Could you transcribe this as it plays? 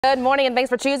Good morning and thanks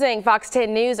for choosing Fox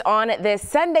 10 News on this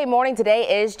Sunday morning.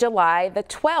 Today is July the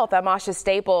 12th. I'm Asha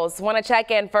Staples. Want to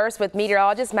check in first with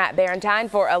meteorologist Matt Barentine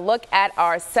for a look at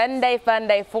our Sunday Fun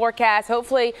Day forecast.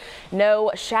 Hopefully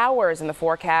no showers in the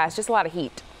forecast, just a lot of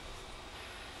heat.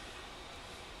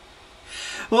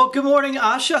 Well, good morning,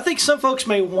 Asha. I think some folks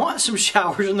may want some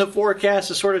showers in the forecast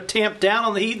to sort of tamp down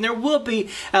on the heat, and there will be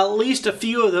at least a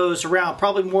few of those around,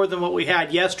 probably more than what we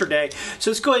had yesterday. So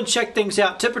let's go ahead and check things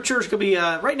out. Temperatures going to be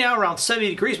right now around 70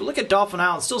 degrees, but look at Dauphin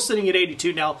Island, still sitting at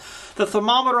 82 now. The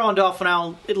thermometer on Dauphin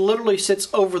Island, it literally sits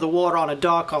over the water on a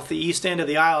dock off the east end of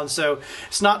the island, so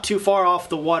it's not too far off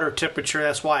the water temperature.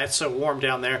 That's why it's so warm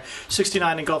down there.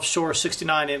 69 in Gulf Shore,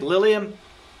 69 in Lillian.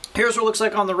 Here's what it looks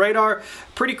like on the radar.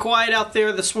 Pretty quiet out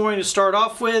there this morning to start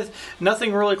off with.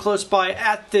 Nothing really close by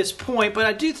at this point, but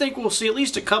I do think we'll see at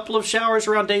least a couple of showers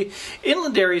around day.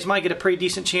 Inland areas might get a pretty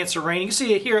decent chance of rain. You can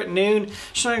see it here at noon,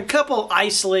 showing a couple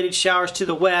isolated showers to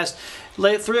the west.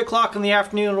 Late 3 o'clock in the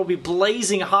afternoon, it'll be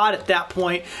blazing hot at that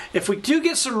point. If we do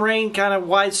get some rain kind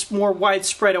of more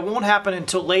widespread, it won't happen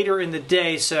until later in the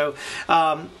day, so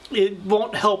it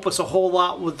won't help us a whole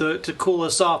lot with to cool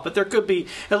us off. But there could be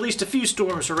at least a few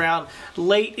storms around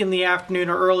late in the afternoon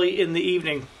or early in the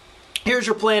evening. Here's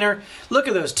your planner. Look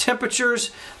at those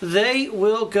temperatures. They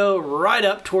will go right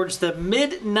up towards the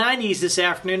mid-90s this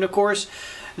afternoon, of course.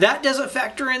 That doesn't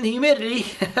factor in the humidity.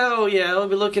 Oh yeah, we'll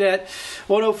be looking at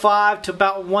 105 to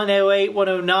about 108,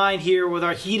 109 here with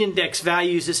our heat index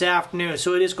values this afternoon.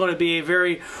 So it is going to be a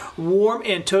very warm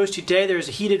and toasty day. There's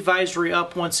a heat advisory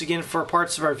up once again for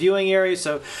parts of our viewing area.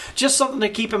 So just something to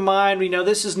keep in mind. We know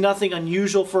this is nothing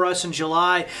unusual for us in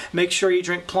July. Make sure you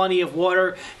drink plenty of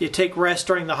water. You take rest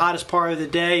during the hottest part of the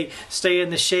day. Stay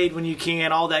in the shade when you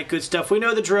can. All that good stuff. We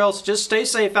know the drill, so just stay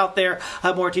safe out there.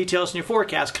 I'll have more details in your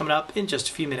forecast coming up in just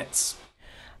a few minutes.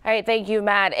 All right, thank you,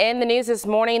 Matt. In the news this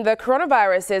morning, the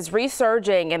coronavirus is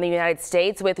resurging in the United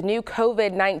States with new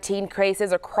COVID-19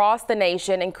 cases across the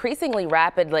nation increasingly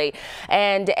rapidly.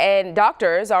 And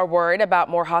doctors are worried about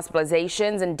more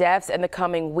hospitalizations and deaths in the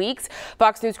coming weeks.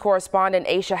 Fox News correspondent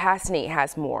Aisha Hasni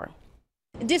has more.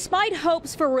 Despite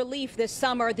hopes for relief this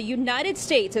summer, the United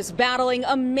States is battling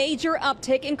a major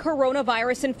uptick in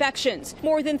coronavirus infections.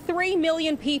 More than 3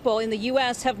 million people in the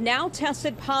U.S. have now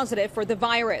tested positive for the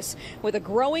virus, with a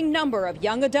growing number of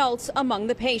young adults among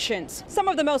the patients. Some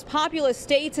of the most populous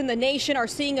states in the nation are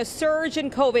seeing a surge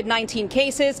in COVID-19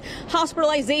 cases,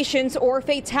 hospitalizations, or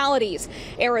fatalities.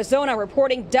 Arizona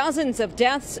reporting dozens of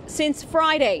deaths since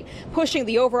Friday, pushing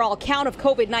the overall count of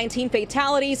COVID-19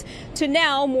 fatalities to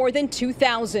now more than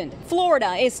 2,000.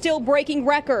 Florida is still breaking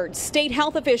records. State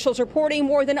health officials reporting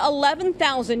more than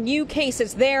 11,000 new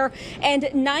cases there and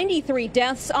 93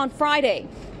 deaths on Friday.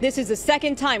 This is the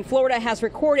second time Florida has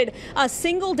recorded a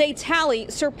single-day tally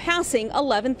surpassing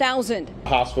 11,000.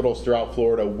 Hospitals throughout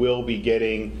Florida will be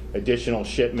getting additional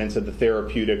shipments of the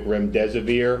therapeutic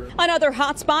remdesivir. Another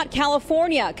hotspot,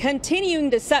 California, continuing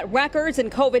to set records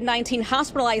in COVID-19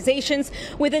 hospitalizations,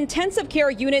 with intensive care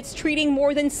units treating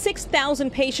more than 6,000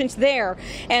 patients there.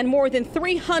 And more than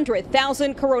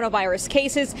 300,000 coronavirus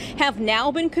cases have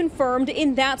now been confirmed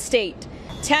in that state.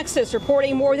 Texas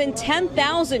reporting more than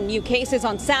 10,000 new cases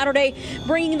on Saturday,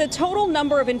 bringing the total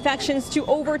number of infections to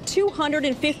over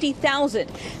 250,000.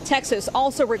 Texas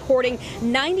also recording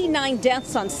 99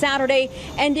 deaths on Saturday,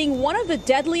 ending one of the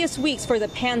deadliest weeks for the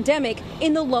pandemic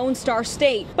in the Lone Star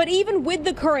State. But even with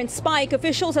the current spike,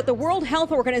 officials at the World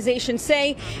Health Organization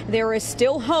say there is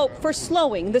still hope for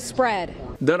slowing the spread.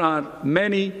 There are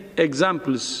many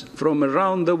examples from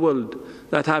around the world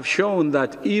that have shown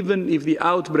that even if the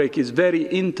outbreak is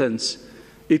very intense,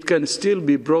 it can still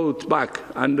be brought back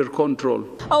under control.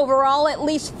 Overall, at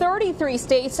least 33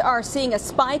 states are seeing a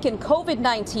spike in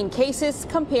COVID-19 cases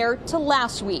compared to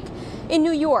last week. In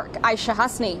New York, Aisha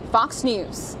Hasni, Fox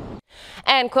News.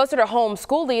 And closer to home,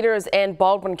 school leaders in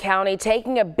Baldwin County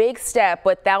taking a big step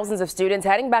with thousands of students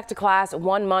heading back to class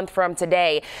 1 month from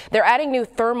today. They're adding new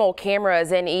thermal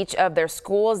cameras in each of their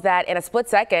schools that in a split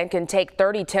second can take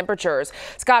 30 temperatures.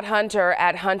 Scott Hunter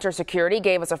at Hunter Security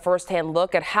gave us a firsthand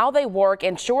look at how they work,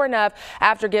 and sure enough,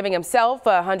 after giving himself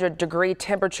a 100-degree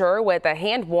temperature with a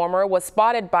hand warmer was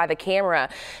spotted by the camera.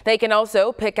 They can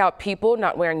also pick out people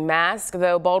not wearing masks,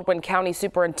 though Baldwin County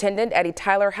Superintendent Eddie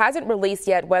Tyler hasn't released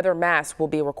yet whether masks will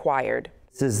be required.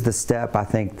 This is the step I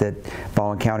think that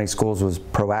Baldwin County Schools was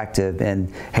proactive,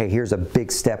 and hey, here's a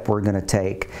big step we're going to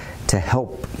take to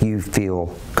help you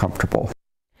feel comfortable.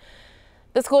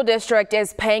 The school district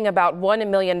is paying about $1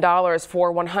 million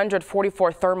for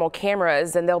 144 thermal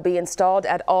cameras, and they'll be installed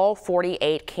at all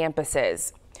 48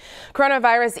 campuses.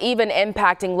 Coronavirus even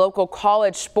impacting local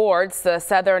college sports. The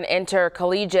Southern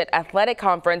Intercollegiate Athletic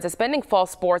Conference is suspending fall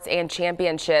sports and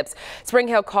championships. Spring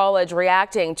Hill College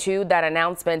reacting to that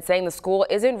announcement, saying the school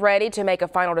isn't ready to make a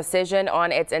final decision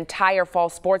on its entire fall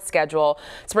sports schedule.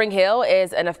 Spring Hill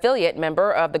is an affiliate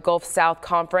member of the Gulf South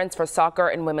Conference for soccer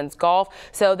and women's golf,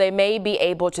 so they may be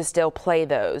able to still play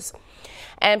those.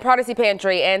 And Prodigy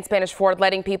Pantry and Spanish Fort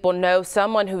letting people know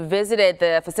someone who visited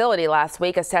the facility last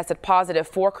week has tested positive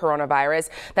for coronavirus.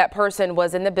 That person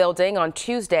was in the building on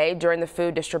Tuesday during the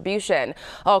food distribution.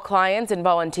 All clients and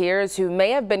volunteers who may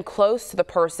have been close to the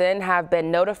person have been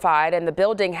notified, and the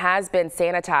building has been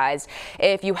sanitized.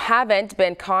 If you haven't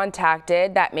been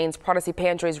contacted, that means Prodigy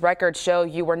Pantry's records show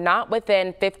you were not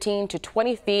within 15 to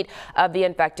 20 feet of the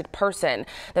infected person.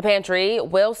 The pantry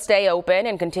will stay open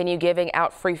and continue giving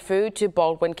out free food to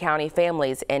Baldwin County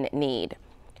families in need.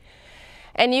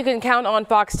 And you can count on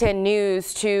Fox 10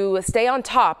 News to stay on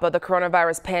top of the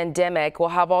coronavirus pandemic. We'll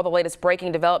have all the latest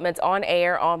breaking developments on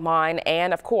air, online,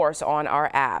 and of course on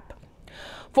our app.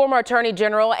 Former Attorney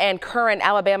General and current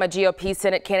Alabama GOP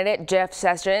Senate candidate Jeff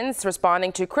Sessions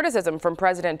responding to criticism from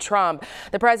President Trump.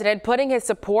 The president putting his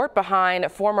support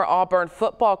behind former Auburn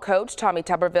football coach Tommy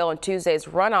Tuberville in Tuesday's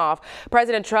runoff.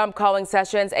 President Trump calling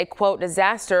Sessions a, quote,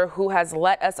 disaster who has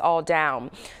let us all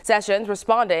down. Sessions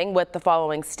responding with the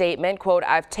following statement, quote,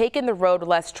 I've taken the road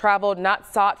less traveled, not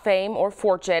sought fame or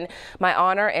fortune. My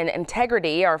honor and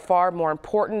integrity are far more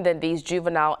important than these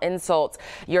juvenile insults.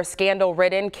 Your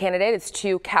scandal-ridden candidate is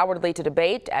too cowardly to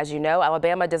debate. As you know,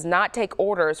 Alabama does not take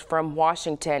orders from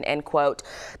Washington, end quote.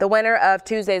 The winner of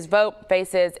Tuesday's vote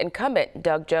faces incumbent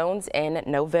Doug Jones in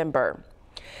November.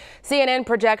 CNN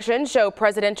projections show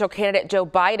presidential candidate Joe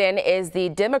Biden is the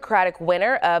Democratic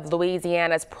winner of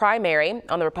Louisiana's primary.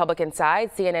 On the Republican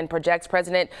side, CNN projects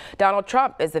President Donald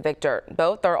Trump is the victor.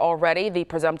 Both are already the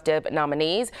presumptive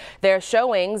nominees. Their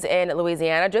showings in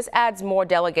Louisiana just adds more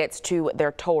delegates to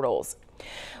their totals.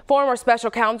 Former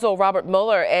special counsel Robert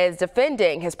Mueller is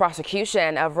defending his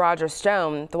prosecution of Roger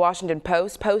Stone. The Washington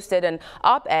Post posted an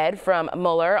op-ed from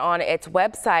Mueller on its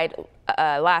website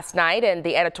last night, and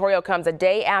the editorial comes a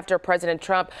day after President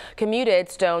Trump commuted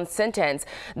Stone's sentence.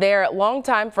 They're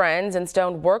longtime friends, and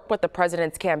Stone worked with the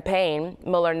president's campaign.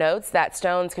 Mueller notes that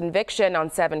Stone's conviction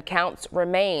on 7 counts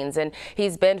remains, and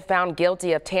he's been found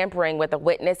guilty of tampering with a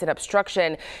witness and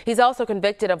obstruction. He's also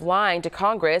convicted of lying to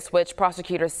Congress, which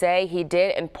prosecutors say he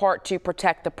did in part to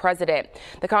protect the president.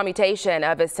 The commutation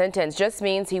of his sentence just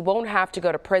means he won't have to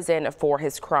go to prison for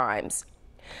his crimes.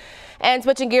 And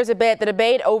switching gears a bit, the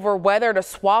debate over whether to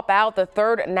swap out the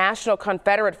 3rd National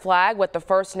Confederate flag with the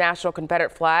 1st National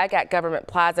Confederate flag at Government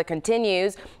Plaza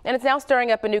continues, and it's now stirring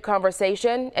up a new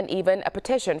conversation and even a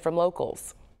petition from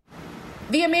locals.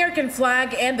 The American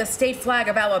flag and the state flag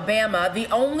of Alabama, the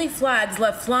only flags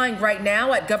left flying right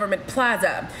now at Government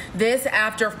Plaza. This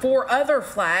after 4 other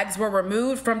flags were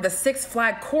removed from the Six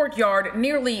Flag courtyard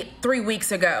nearly 3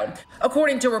 weeks ago.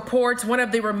 According to reports, one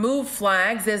of the removed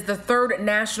flags is the 3rd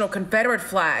National Confederate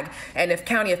flag. And if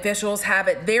county officials have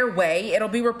it their way, it'll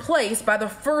be replaced by the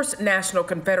 1st National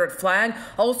Confederate flag,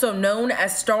 also known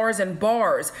as Stars and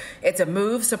Bars. It's a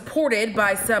move supported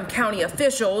by some county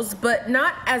officials, but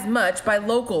not as much by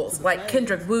locals like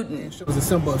Kendrick Wooten. It was a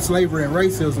symbol of slavery and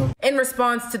racism. In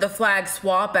response to the flag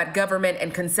swap at Government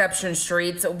and Conception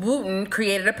Streets, Wooten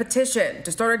created a petition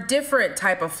to start a different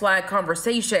type of flag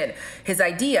conversation. His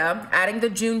idea, adding the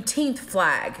Juneteenth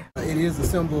flag. It is a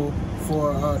symbol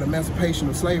for the emancipation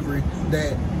of slavery,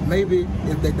 that maybe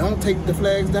if they don't take the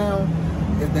flags down,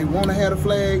 if they want to have the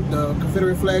flag, the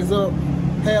Confederate flags up,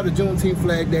 have the Juneteenth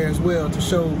flag there as well to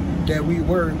show that we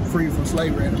were free from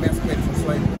slavery and emancipated from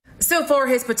slavery. So far,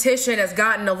 his petition has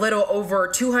gotten a little over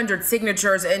 200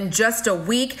 signatures in just a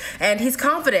week, and he's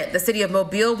confident the city of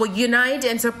Mobile will unite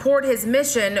and support his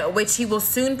mission, which he will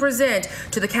soon present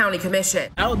to the county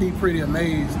commission. I would be pretty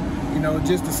amazed,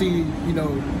 just to see,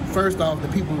 first off, the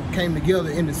people came together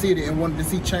in the city and wanted to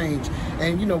see change.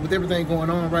 And, with everything going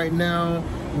on right now,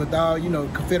 with all,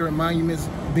 Confederate monuments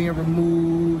being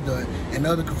removed and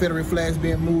other Confederate flags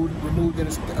being removed in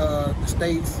the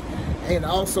states, and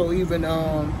also even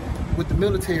with the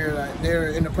military,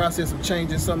 they're in the process of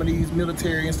changing some of these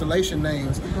military installation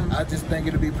names. I just think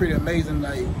it'd be pretty amazing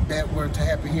that were to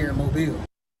happen here in Mobile.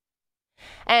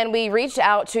 And we reached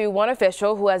out to one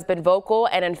official who has been vocal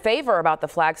and in favor about the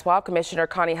flag swap, Commissioner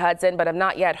Connie Hudson, but have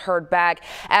not yet heard back.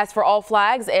 As for all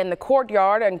flags in the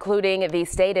courtyard, including the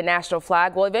state and national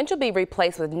flag, will eventually be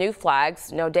replaced with new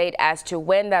flags. No date as to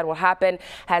when that will happen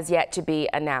has yet to be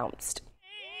announced.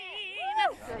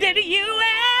 Did you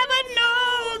ever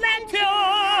know that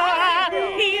you're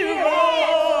a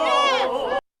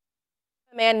hero?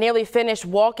 Man nearly finished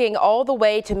walking all the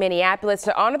way to Minneapolis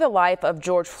to honor the life of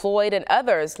George Floyd and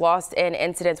others lost in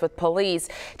incidents with police.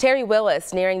 Terry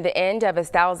Willis nearing the end of his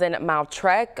 1,000-mile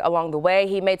trek. Along the way,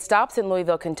 he made stops in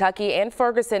Louisville, Kentucky and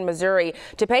Ferguson, Missouri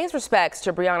to pay his respects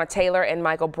to Breonna Taylor and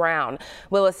Michael Brown.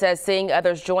 Willis says seeing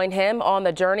others join him on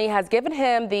the journey has given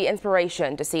him the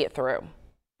inspiration to see it through.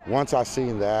 Once I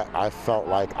seen that, I felt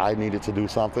like I needed to do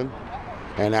something.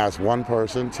 And as one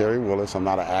person, Terry Willis, I'm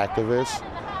not an activist.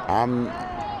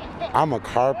 I'm a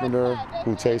carpenter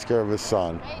who takes care of his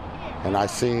son, and I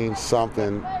seen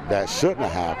something that shouldn't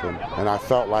have happened, and I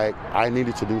felt like I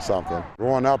needed to do something.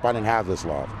 Growing up, I didn't have this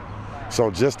love.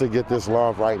 So just to get this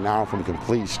love right now from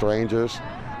complete strangers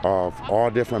of all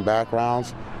different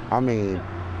backgrounds, I mean,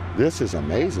 this is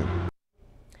amazing.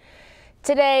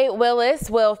 Today, Willis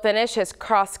will finish his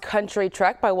cross-country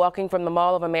trek by walking from the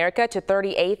Mall of America to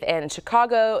 38th and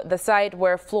Chicago, the site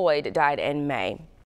where Floyd died in May.